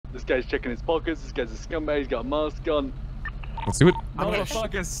This guy's checking his pockets. This guy's a scumbag. He's got a mask on. Let's do it.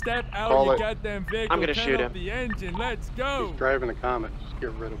 Motherfucker, step out of your goddamn vehicle. I'm gonna shoot him. The engine. Let's go. He's driving a Comet. Just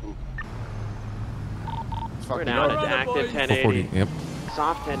get rid of him. We're now at active 1080. Yep.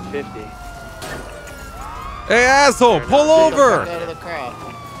 Soft 1050. Hey, asshole! Pull over! Go to the crowd.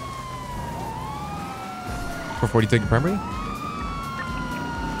 440 taking primary.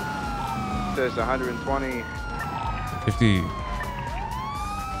 Says 120. 50.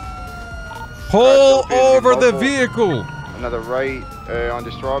 Pull over the vehicle! Another right on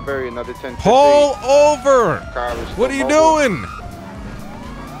the Strawberry, another 1050. Pull over! Car is What are you mobile. doing?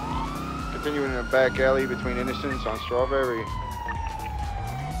 Continuing in a back alley between Innocence on Strawberry.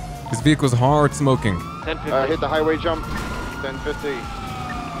 This vehicle's hard smoking. 1050. Hit the highway jump. 1050.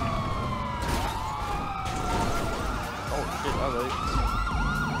 Oh shit,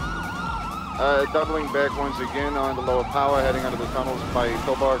 alright. Doubling back once again on the lower power, heading under the tunnels by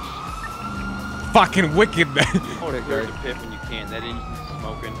Pillbox. Fucking wicked, man. Hold it, clear the pit when you can. That engine's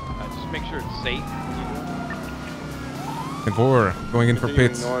smoking. Just make sure it's safe. And 4 going in for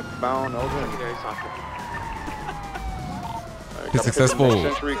pits. Northbound, over. Very soft. It's successful.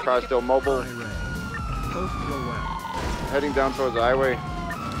 Century, car still mobile. Heading down towards the highway.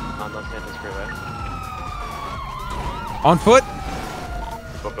 On Los Santos Freeway. On foot.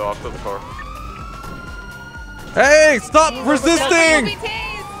 Flip it off to the car. Hey, stop resisting!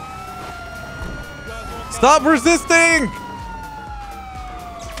 Stop resisting!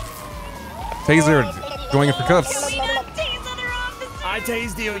 Taser going in for cuffs. I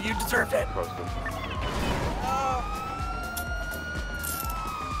tased you. You deserved it.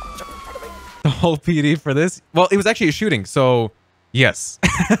 The whole PD for this? Well, it was actually a shooting, so yes.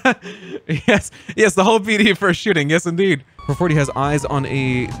 yes, the whole PD for a shooting. Yes, indeed. 440 has eyes on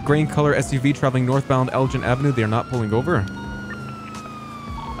a grain color SUV traveling northbound Elgin Avenue. They are not pulling over.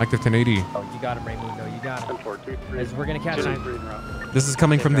 Active 1080. Oh, you got him, Raymundo. You got him. 10-4-2-3. As we're gonna catch him. This is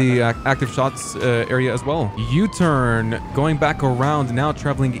coming from the active shots area as well. U-turn, going back around, now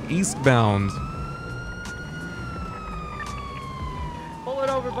traveling eastbound. Pull it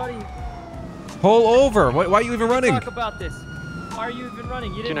over, buddy. Pull over. Why are you even running? Talk about this. Why are you even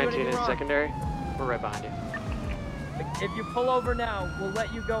running? You didn't do 219 anything is wrong. secondary. We're right behind you. If you pull over now, we'll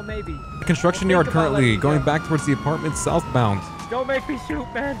let you go maybe. Construction We'll yard think about currently letting you going go. back towards the apartment southbound. Don't make me shoot,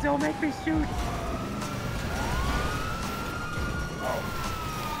 man. Don't make me shoot.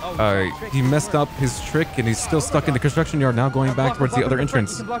 He messed up his trick and he's still stuck in the construction yard now going back towards the other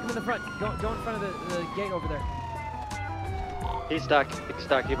entrance. You can block him in the front. Go in front of the gate over there. He's stuck. He's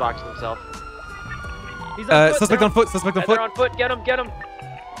stuck. He boxed himself. He's on foot. Suspect on foot. Suspect on They're foot. on foot. Get him. Get him.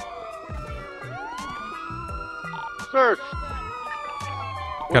 Search.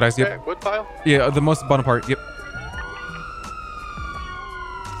 Got eyes. Yep. Wood pile? Yeah, the most bottom part. Yep.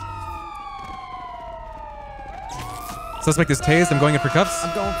 Suspect is tased. I'm going in for cuffs.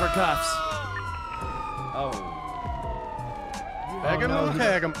 I'm going for cuffs. Oh. Tag him and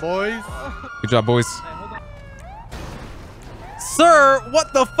tag him, boys. Good job, boys. Hey, hold on. Sir,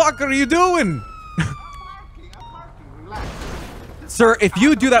 what the fuck are you doing? Sir, if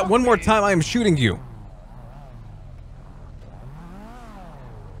you do that one more time, I am shooting you.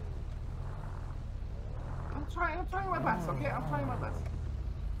 I'm trying my best, okay? I'm trying my best.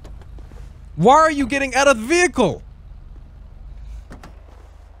 Why are you getting out of the vehicle?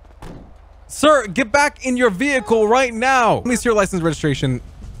 Sir, get back in your vehicle right now. Let me see your license registration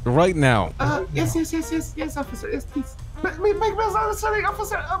right now. Yes, officer. Yes, please. I'm sorry,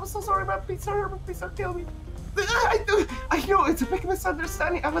 officer. I'm so sorry, man. Please don't kill me. I know, it's a big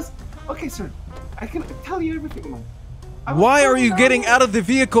misunderstanding. Okay, sir. I can tell you everything, man. Why are you getting out of the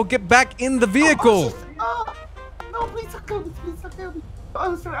vehicle? Get back in the vehicle. No, please don't kill me. Please don't kill me. I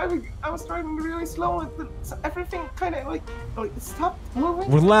was driving really slow and everything kind of like stopped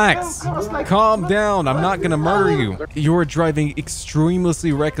moving. Relax. I was like, Calm down. I'm not gonna murder you. You are driving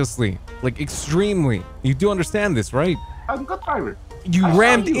extremely recklessly. Like, extremely. You do understand this, right? I'm a good driver. You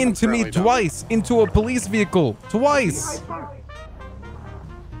rammed into me twice. Into a police vehicle. Twice.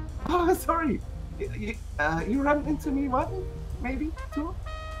 Oh, sorry. You rammed into me one? Maybe? Two?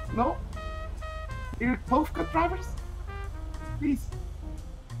 No? You're both good drivers? Please.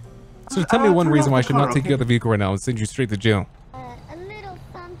 So tell me one reason why I should not take you out of the vehicle right now and send you straight to jail. A little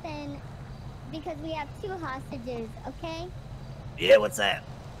something, because we have 2 hostages, okay? Yeah, what's that?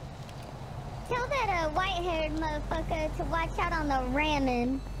 Tell that white-haired motherfucker to watch out on the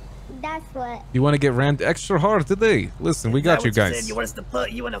ramming. That's what. You want to get rammed extra hard today? Listen, we got you guys. You want us to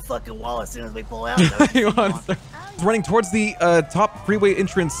put you in a fucking wall as soon as we pull out? Running towards the top freeway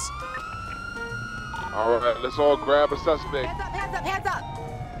entrance. All right, let's all grab a suspect. Hands up, hands up, hands up.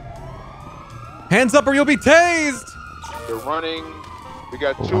 Hands up or you'll be tased. They're running. We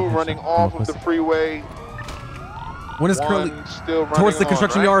got two running off of the freeway. One is currently still running towards the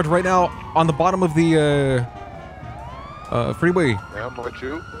construction yard right now on the bottom of the freeway. Yeah, I'm with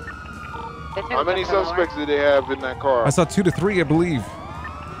you. How many suspects do they have in that car? I saw 2 to 3, I believe.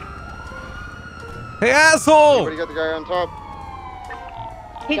 Hey, asshole! Anybody got the guy on top?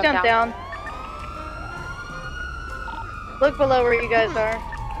 He jumped down. Look below where you guys are.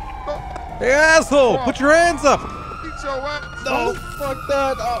 Hey, asshole! Put your hands up! No, fuck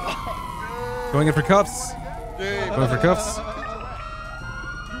that. Going in for cuffs. Going for cuffs.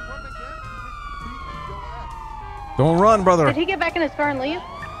 Don't run, brother. Did he get back in his car and leave?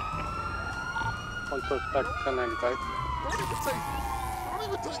 One suspect, 1095.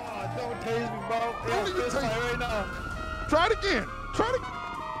 Don't tase me, bro. Right now. Try it again. Try it again.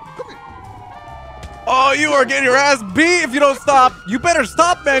 Come here. Oh, you are getting your ass beat if you don't stop. You better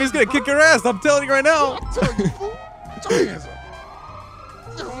stop, man. He's gonna kick your ass. I'm telling you right now. I tell you, fool. Put your hands up.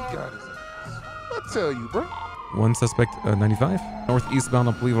 He got his ass. I tell you, bro. One suspect, 95. Northeastbound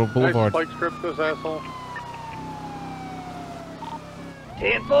on Bolivar Boulevard. Nice spike strip this asshole.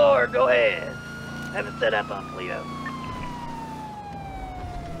 10-4, go ahead. Have it set up on Cleo.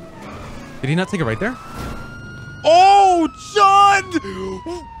 Did he not take it right there? Oh, John!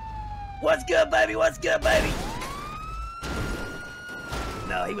 What's good, baby? What's good, baby?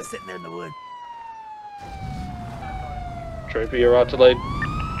 No, he was sitting there in the wood. Traper, you're out to lead.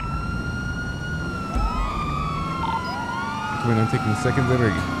 When I'm taking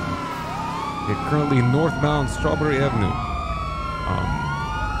secondary. They're currently northbound Strawberry Avenue.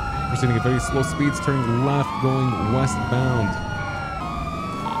 Proceeding at very slow speeds, turning left, going westbound.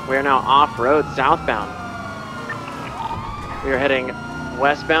 We are now off-road, southbound. We are heading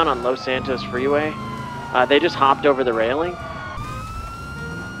westbound on Los Santos Freeway. They just hopped over the railing.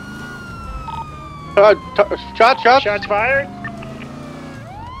 Shots fired.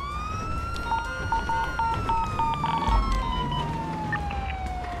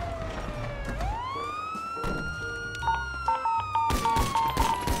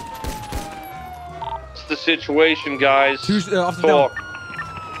 What's the situation, guys? Talk.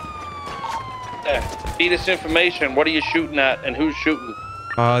 Feed us information. What are you shooting at, and who's shooting?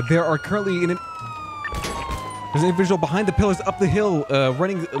 There are currently there's an individual behind the pillars up the hill,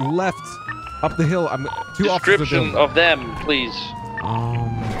 running left up the hill. Two officers Description of them, please.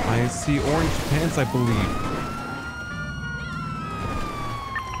 I see orange pants, I believe.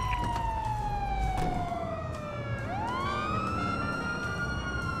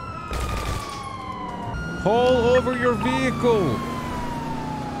 Pull over your vehicle.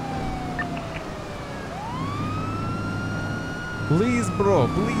 Please, bro,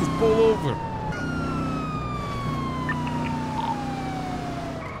 please pull over.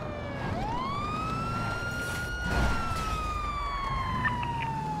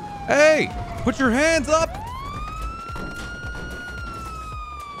 Hey, put your hands up.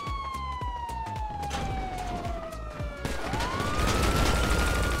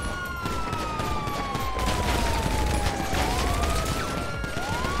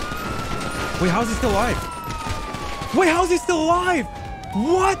 Wait, how's he still alive? Wait, how's he still alive?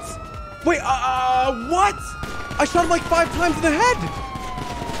 What? Wait, what? I shot him like 5 times in the head.